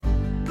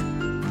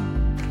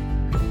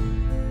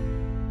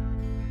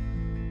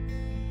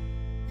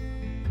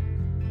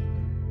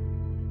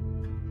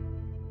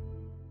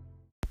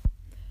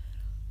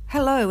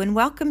Hello and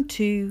welcome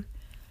to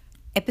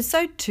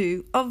episode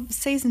 2 of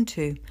season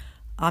 2.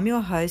 I'm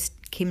your host,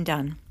 Kim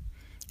Dunn,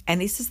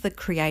 and this is the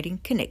Creating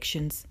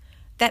Connections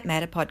That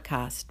Matter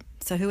podcast.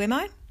 So who am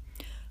I?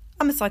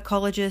 I'm a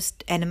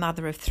psychologist and a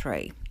mother of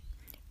 3.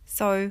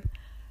 So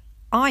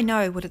I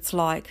know what it's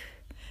like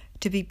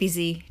to be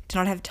busy, to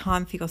not have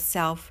time for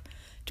yourself,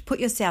 to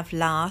put yourself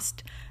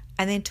last,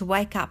 and then to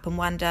wake up and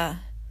wonder,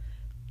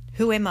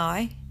 who am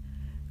I?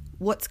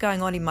 What's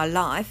going on in my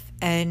life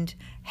and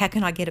how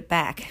can I get it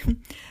back?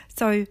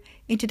 So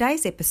in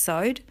today's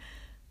episode,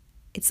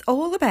 it's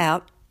all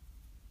about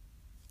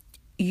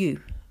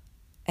you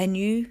and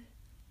you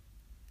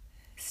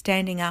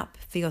standing up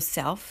for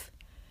yourself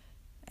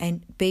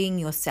and being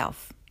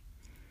yourself.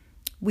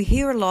 We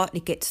hear a lot,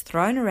 it gets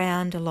thrown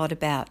around a lot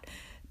about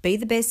be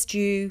the best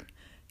you,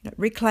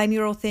 reclaim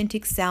your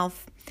authentic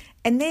self,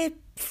 and they're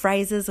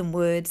phrases and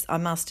words I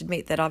must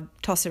admit that I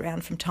toss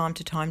around from time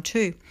to time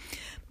too.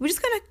 We're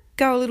just going to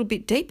go a little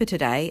bit deeper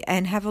today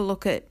and have a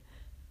look at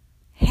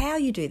how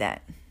you do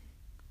that.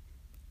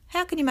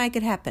 How can you make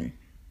it happen?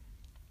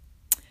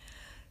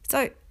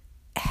 So,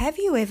 have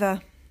you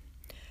ever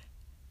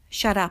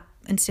shut up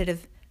instead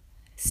of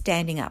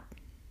standing up?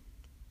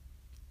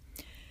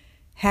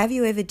 Have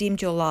you ever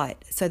dimmed your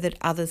light so that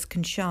others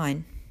can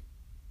shine?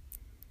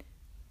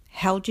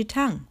 Held your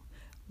tongue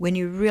when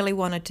you really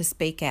wanted to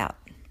speak out?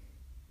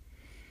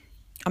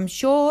 I'm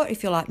sure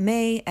if you're like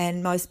me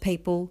and most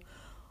people,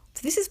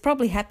 so this has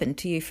probably happened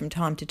to you from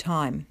time to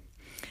time.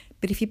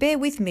 But if you bear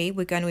with me,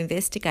 we're going to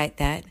investigate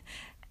that.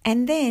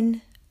 And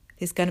then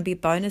there's going to be a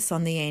bonus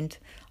on the end.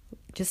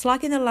 Just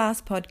like in the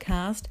last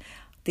podcast,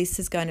 this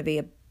is going to be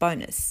a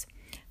bonus.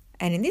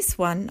 And in this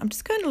one, I'm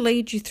just going to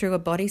lead you through a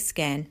body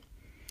scan.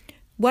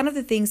 One of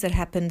the things that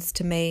happens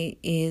to me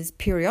is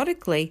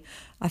periodically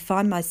I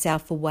find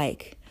myself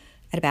awake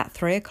at about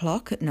 3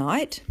 o'clock at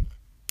night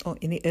or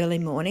in the early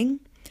morning.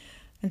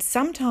 And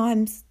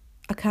sometimes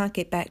I can't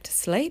get back to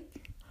sleep.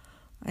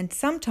 And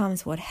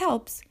sometimes what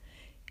helps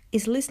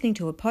is listening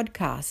to a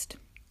podcast.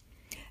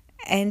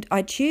 And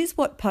I choose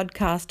what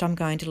podcast I'm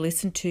going to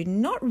listen to,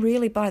 not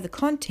really by the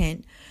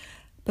content,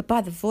 but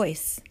by the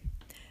voice.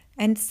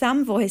 And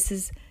some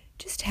voices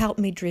just help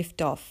me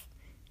drift off.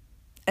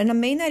 And I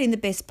mean that in the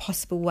best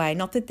possible way.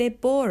 Not that they're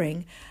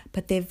boring,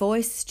 but their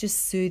voice is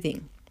just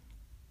soothing.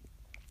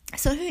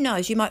 So who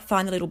knows, you might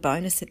find a little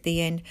bonus at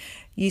the end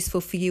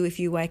useful for you if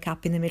you wake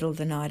up in the middle of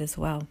the night as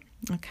well.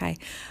 Okay,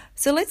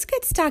 so let's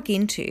get stuck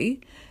into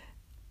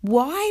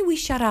why we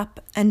shut up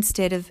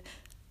instead of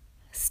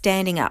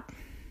standing up.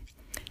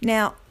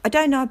 Now, I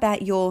don't know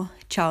about your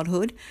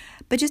childhood,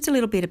 but just a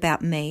little bit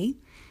about me.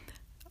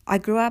 I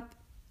grew up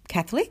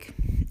Catholic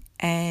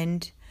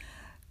and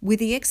with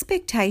the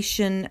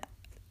expectation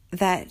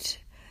that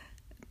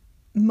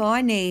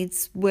my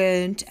needs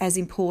weren't as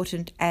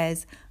important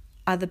as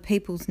other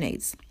people's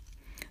needs,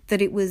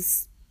 that it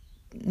was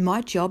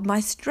my job,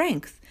 my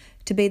strength,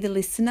 to be the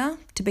listener,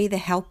 to be the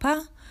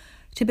helper,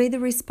 to be the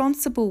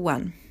responsible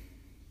one.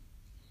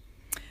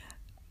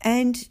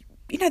 And,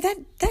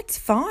 that's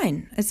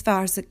fine as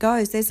far as it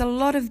goes. There's a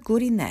lot of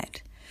good in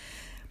that.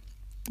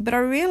 But I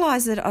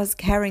realised that I was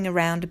carrying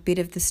around a bit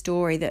of the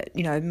story that,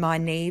 my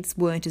needs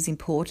weren't as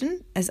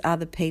important as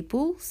other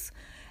people's.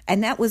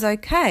 And that was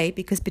okay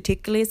because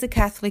particularly as a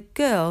Catholic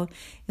girl,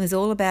 it was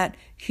all about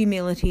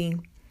humility,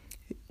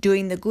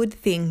 doing the good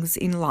things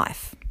in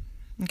life,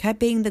 okay,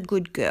 being the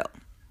good girl.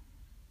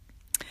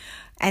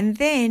 And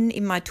then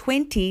in my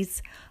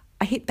 20s,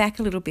 I hit back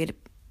a little bit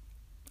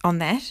on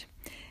that.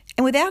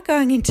 And without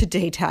going into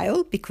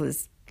detail,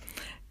 because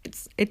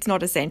it's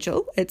not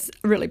essential, it's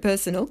really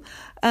personal,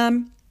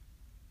 but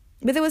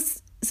there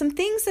was some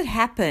things that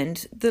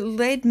happened that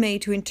led me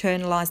to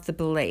internalise the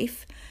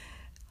belief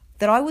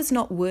that I was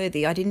not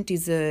worthy, I didn't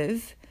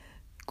deserve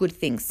good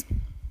things.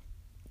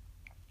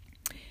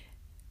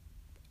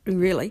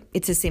 Really,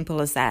 it's as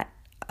simple as that.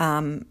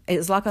 It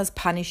was like I was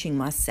punishing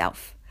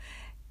myself.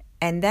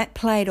 And that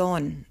played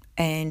on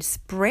and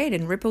spread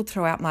and rippled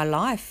throughout my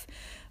life,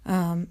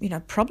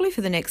 probably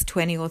for the next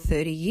 20 or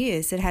 30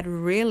 years. It had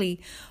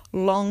really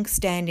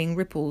long-standing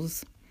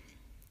ripples.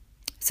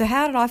 So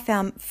how did I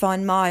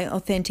find my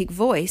authentic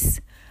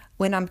voice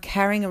when I'm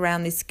carrying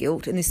around this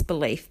guilt and this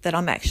belief that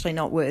I'm actually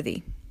not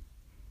worthy?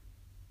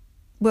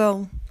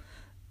 Well,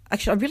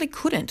 actually, I really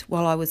couldn't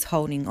while I was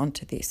holding on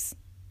to this.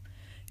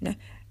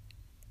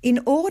 In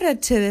order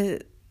to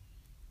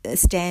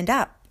stand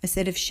up,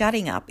 instead of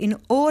shutting up, in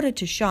order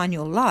to shine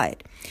your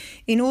light,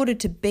 in order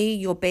to be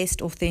your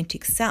best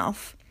authentic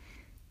self,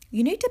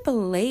 you need to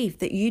believe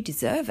that you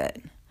deserve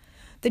it,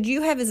 that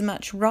you have as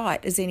much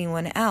right as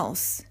anyone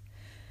else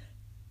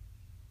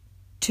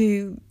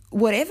to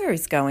whatever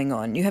is going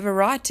on. You have a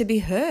right to be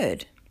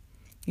heard.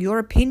 Your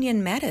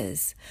opinion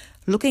matters.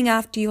 Looking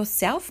after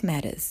yourself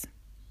matters.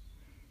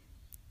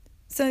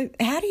 So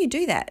how do you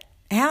do that?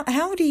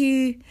 How do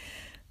you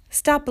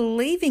start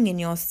believing in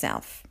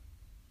yourself?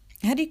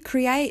 How do you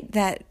create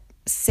that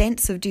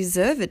sense of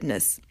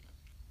deservedness?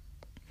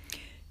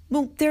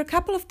 Well, there are a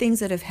couple of things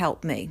that have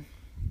helped me,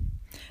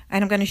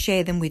 and I'm going to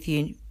share them with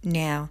you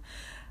now.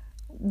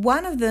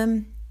 one of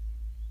them,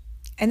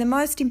 and the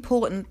most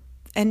important,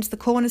 and it's the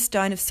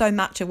cornerstone of so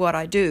much of what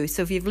I do.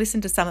 So if you've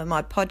listened to some of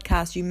my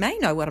podcasts, you may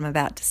know what I'm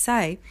about to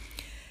say,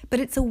 but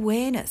it's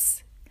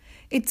awareness.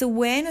 It's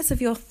awareness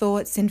of your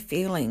thoughts and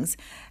feelings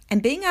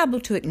and being able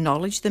to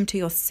acknowledge them to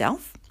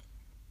yourself.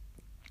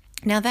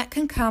 Now that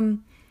can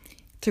come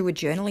through a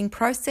journaling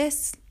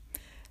process,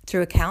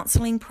 through a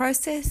counselling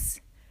process,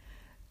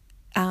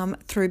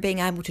 through being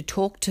able to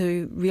talk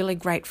to really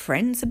great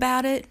friends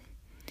about it,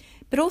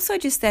 but also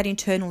just that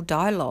internal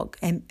dialogue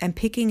and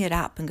picking it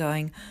up and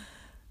going,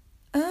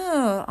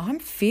 oh, I'm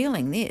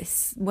feeling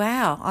this.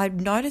 Wow, I've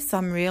noticed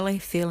I'm really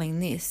feeling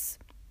this.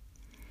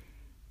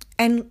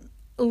 And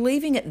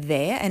leaving it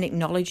there and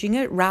acknowledging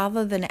it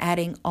rather than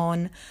adding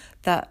on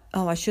the,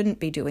 oh, I shouldn't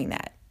be doing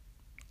that.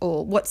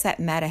 Or what's that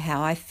matter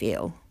how I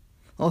feel?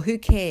 Or who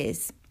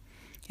cares?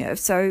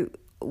 So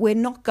we're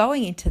not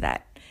going into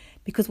that,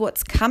 because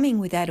what's coming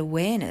with that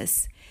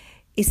awareness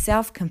is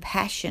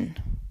self-compassion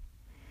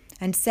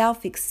and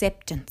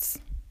self-acceptance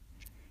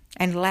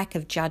and lack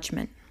of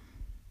judgment.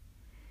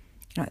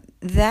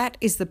 That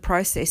is the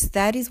process.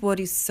 That is what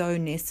is so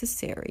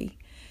necessary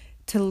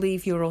to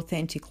live your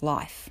authentic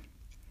life.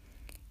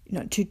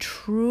 To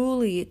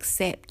truly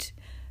accept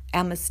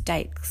our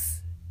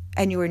mistakes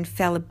and your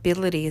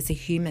infallibility as a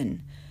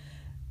human,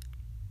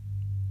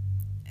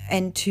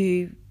 and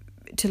to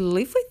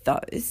live with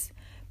those,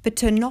 but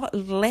to not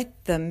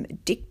let them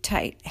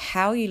dictate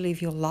how you live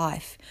your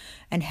life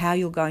and how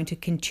you're going to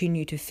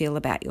continue to feel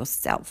about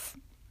yourself.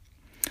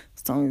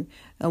 So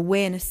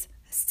awareness,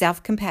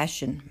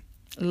 self-compassion,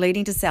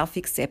 leading to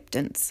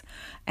self-acceptance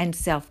and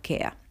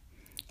self-care.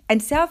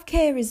 And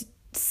self-care is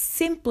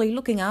simply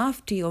looking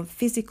after your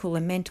physical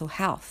and mental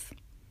health.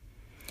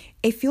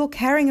 If you're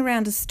carrying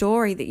around a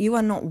story that you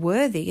are not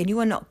worthy and you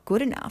are not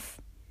good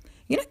enough,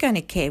 you're not going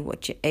to care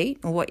what you eat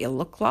or what you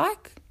look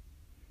like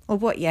or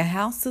what your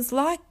house is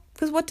like,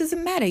 because what does it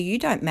matter? You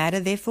don't matter,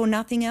 therefore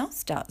nothing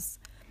else does.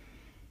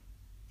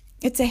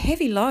 It's a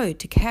heavy load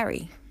to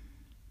carry.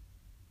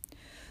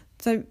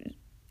 So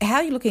how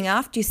you're looking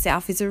after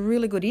yourself is a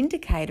really good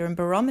indicator and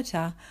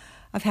barometer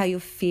of how you're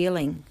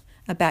feeling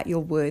about your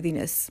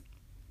worthiness.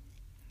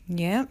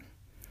 Yeah.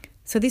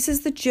 So this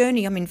is the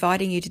journey I'm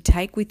inviting you to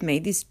take with me,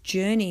 this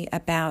journey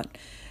about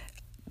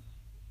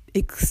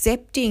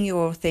accepting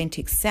your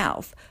authentic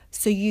self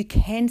so you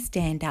can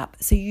stand up,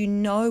 so you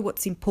know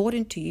what's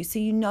important to you, so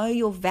you know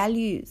your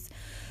values,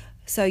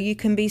 so you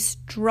can be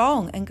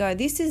strong and go,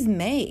 this is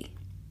me.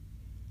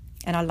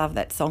 And I love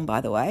that song,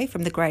 by the way,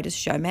 from The Greatest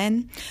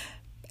Showman.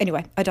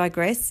 Anyway, I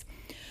digress.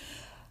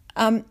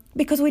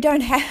 Because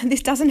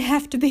this doesn't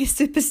have to be a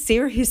super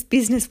serious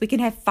business. We can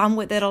have fun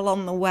with it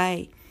along the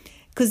way.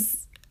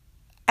 Because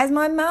as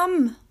my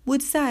mum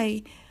would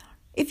say,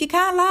 if you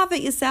can't laugh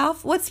at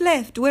yourself, what's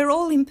left? We're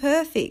all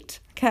imperfect,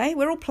 okay?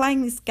 We're all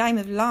playing this game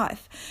of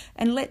life,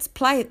 and let's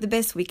play it the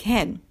best we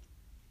can.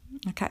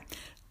 Okay,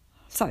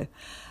 so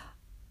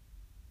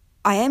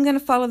I am going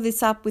to follow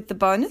this up with the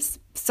bonus,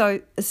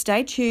 so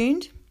stay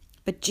tuned.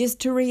 But just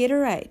to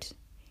reiterate,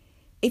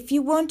 if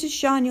you want to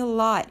shine your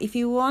light, if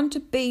you want to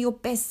be your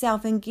best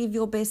self and give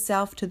your best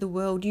self to the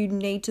world, you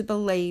need to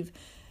believe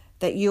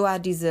that you are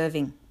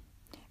deserving,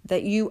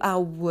 that you are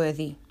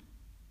worthy,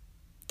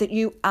 that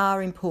you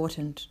are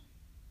important.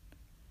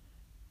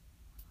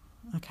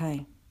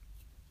 Okay.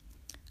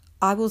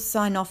 I will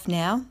sign off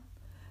now.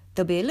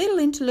 There'll be a little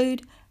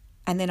interlude,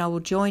 and then I will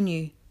join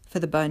you for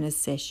the bonus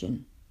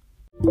session.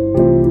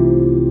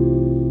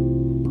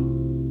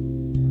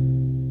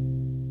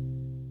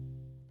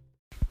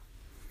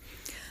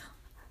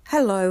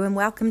 Hello and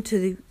welcome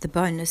to the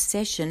bonus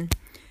session.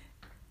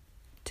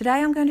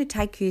 Today I'm going to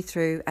take you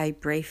through a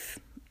brief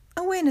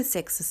awareness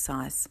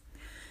exercise.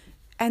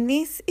 And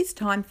this is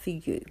time for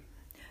you.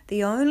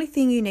 The only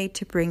thing you need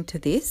to bring to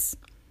this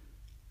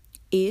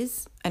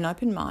is an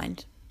open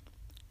mind.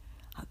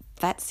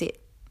 That's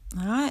it.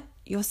 All right?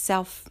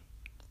 Yourself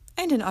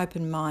and an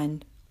open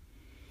mind.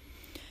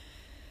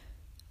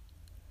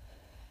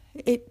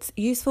 It's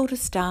useful to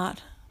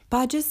start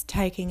by just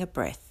taking a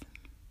breath.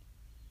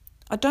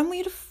 I don't want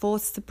you to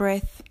force the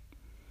breath.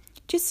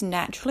 Just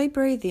naturally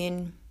breathe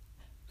in.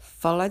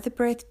 Follow the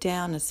breath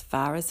down as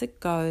far as it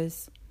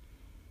goes.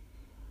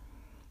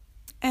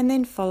 And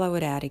then follow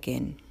it out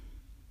again.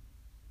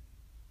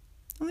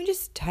 And we're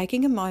just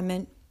taking a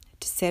moment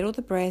to settle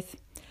the breath,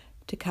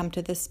 to come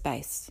to the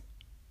space.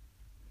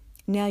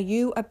 Now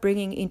you are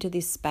bringing into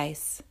this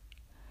space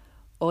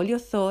all your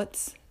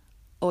thoughts,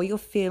 all your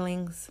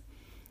feelings,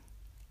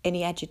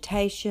 any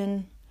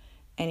agitation,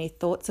 any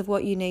thoughts of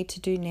what you need to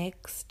do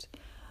next,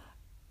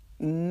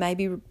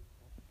 maybe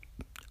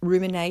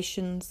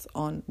ruminations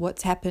on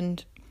what's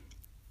happened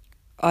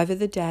over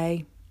the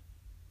day.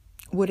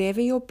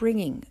 Whatever you're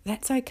bringing,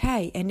 that's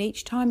okay. And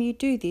each time you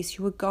do this,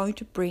 you are going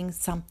to bring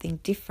something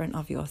different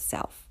of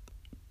yourself.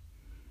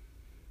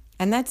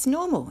 And that's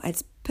normal.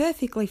 It's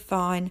perfectly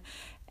fine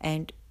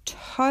and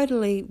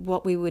totally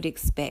what we would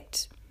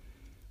expect.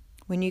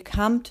 When you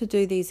come to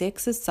do these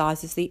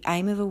exercises, the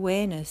aim of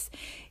awareness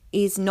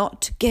is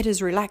not to get as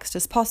relaxed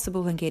as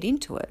possible and get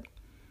into it.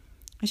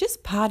 It's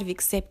just part of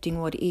accepting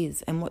what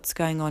is and what's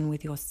going on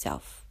with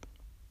yourself.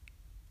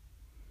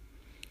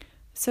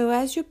 So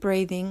as you're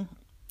breathing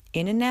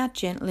in and out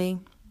gently,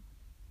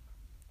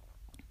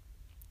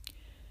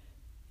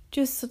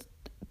 just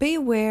be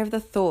aware of the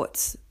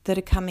thoughts that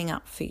are coming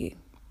up for you.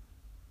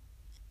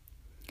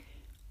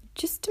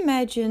 Just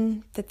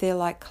imagine that they're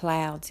like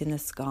clouds in the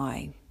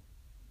sky.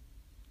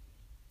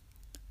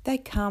 They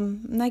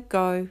come and they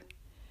go.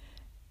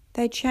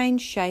 They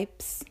change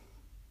shapes.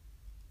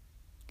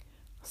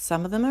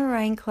 Some of them are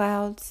rain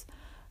clouds.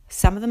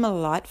 Some of them are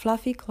light,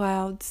 fluffy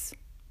clouds.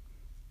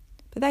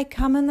 But they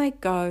come and they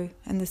go,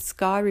 and the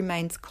sky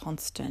remains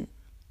constant.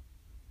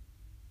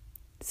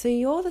 So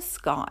you're the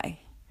sky.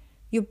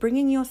 You're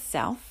bringing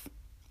yourself,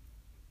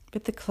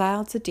 but the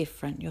clouds are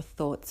different. Your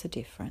thoughts are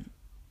different.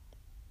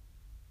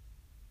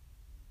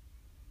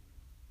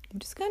 I'm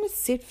just going to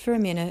sit for a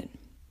minute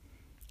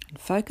and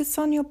focus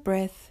on your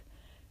breath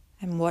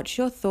and watch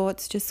your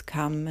thoughts just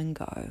come and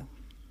go.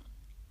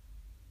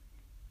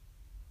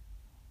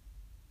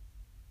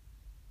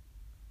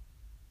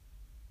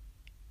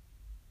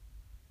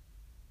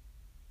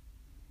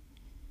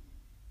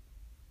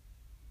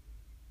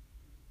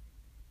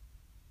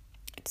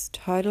 It's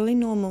totally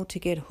normal to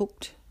get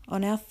hooked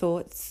on our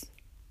thoughts.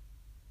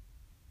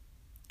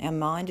 Our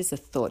mind is a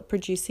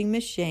thought-producing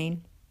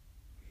machine,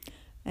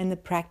 and the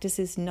practice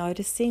is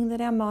noticing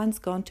that our mind's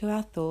gone to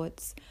our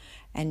thoughts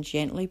and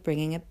gently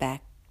bringing it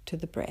back to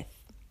the breath.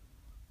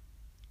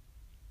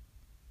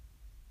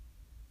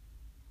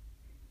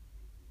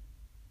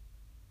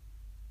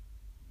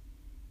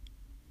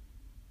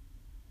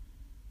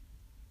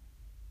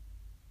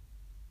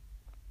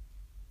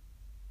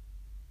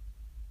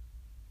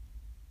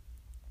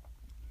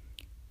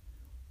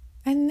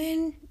 And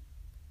then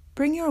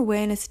bring your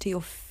awareness to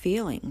your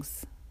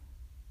feelings.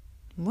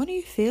 What are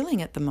you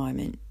feeling at the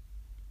moment?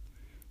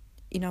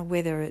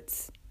 Whether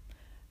it's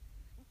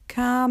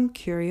calm,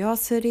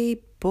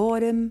 curiosity,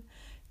 boredom,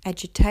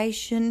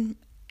 agitation,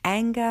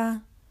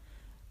 anger,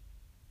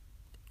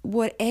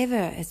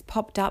 whatever has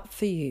popped up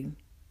for you.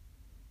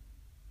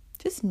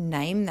 Just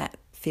name that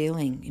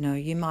feeling.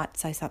 You might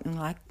say something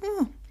like,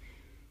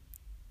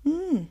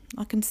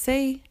 I can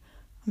see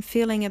I'm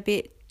feeling a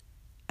bit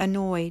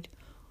annoyed,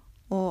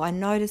 or I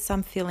notice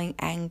I'm feeling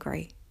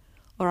angry,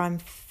 or I'm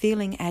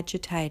feeling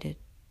agitated,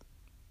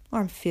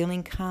 or I'm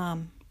feeling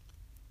calm,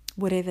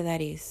 whatever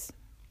that is.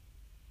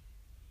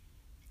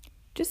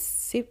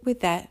 Just sit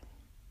with that.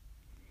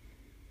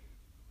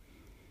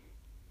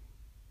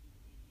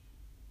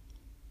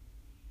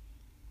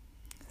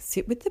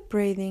 Sit with the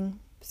breathing,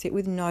 sit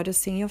with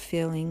noticing your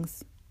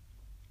feelings.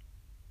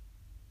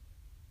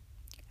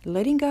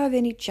 Letting go of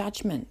any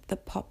judgment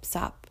that pops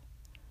up.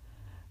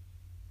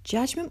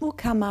 Judgment will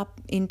come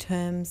up in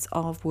terms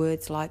of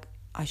words like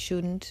I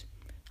shouldn't,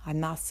 I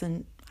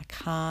mustn't, I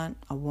can't,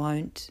 I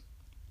won't,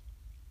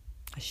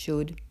 I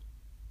should,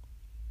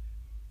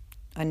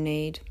 I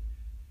need.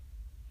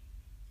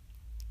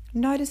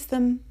 Notice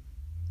them,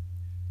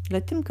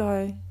 let them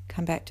go,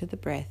 come back to the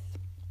breath.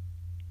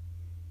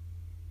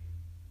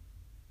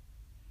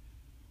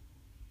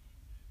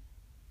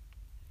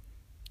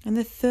 And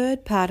the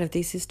third part of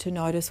this is to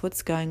notice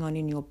what's going on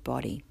in your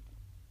body.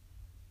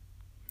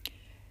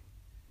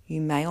 You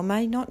may or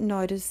may not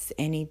notice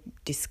any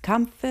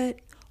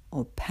discomfort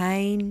or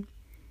pain,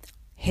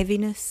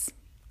 heaviness,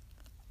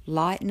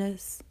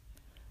 lightness,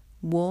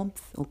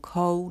 warmth or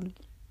cold.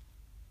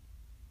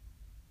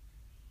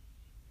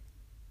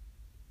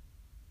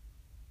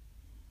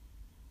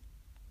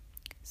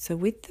 So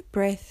with the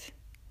breath,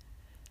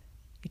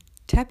 you're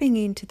tapping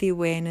into the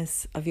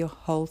awareness of your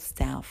whole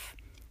self,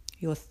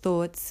 your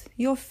thoughts,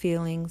 your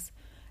feelings,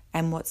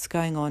 and what's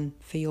going on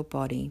for your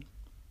body.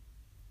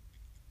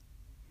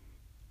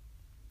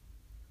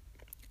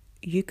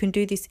 You can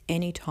do this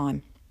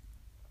anytime.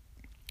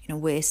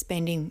 We're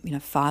spending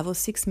 5 or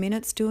 6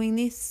 minutes doing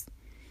this.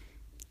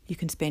 You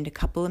can spend a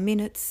couple of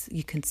minutes,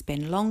 you can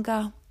spend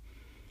longer.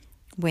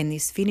 When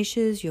this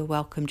finishes, you're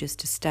welcome just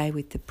to stay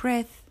with the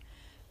breath.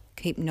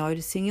 Keep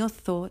noticing your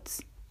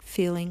thoughts,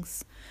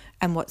 feelings,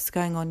 and what's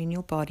going on in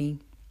your body.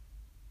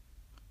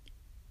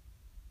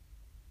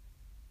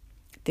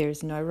 There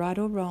is no right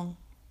or wrong.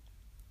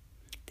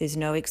 There's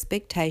no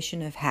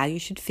expectation of how you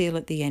should feel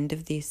at the end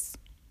of this.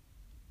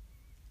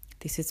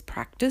 This is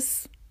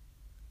practice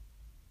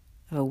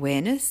of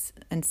awareness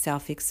and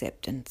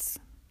self-acceptance.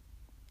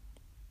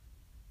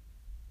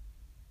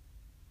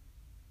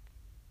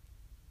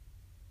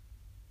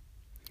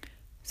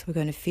 So we're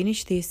going to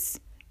finish this,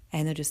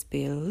 and there'll just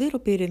be a little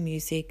bit of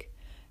music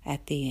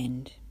at the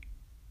end.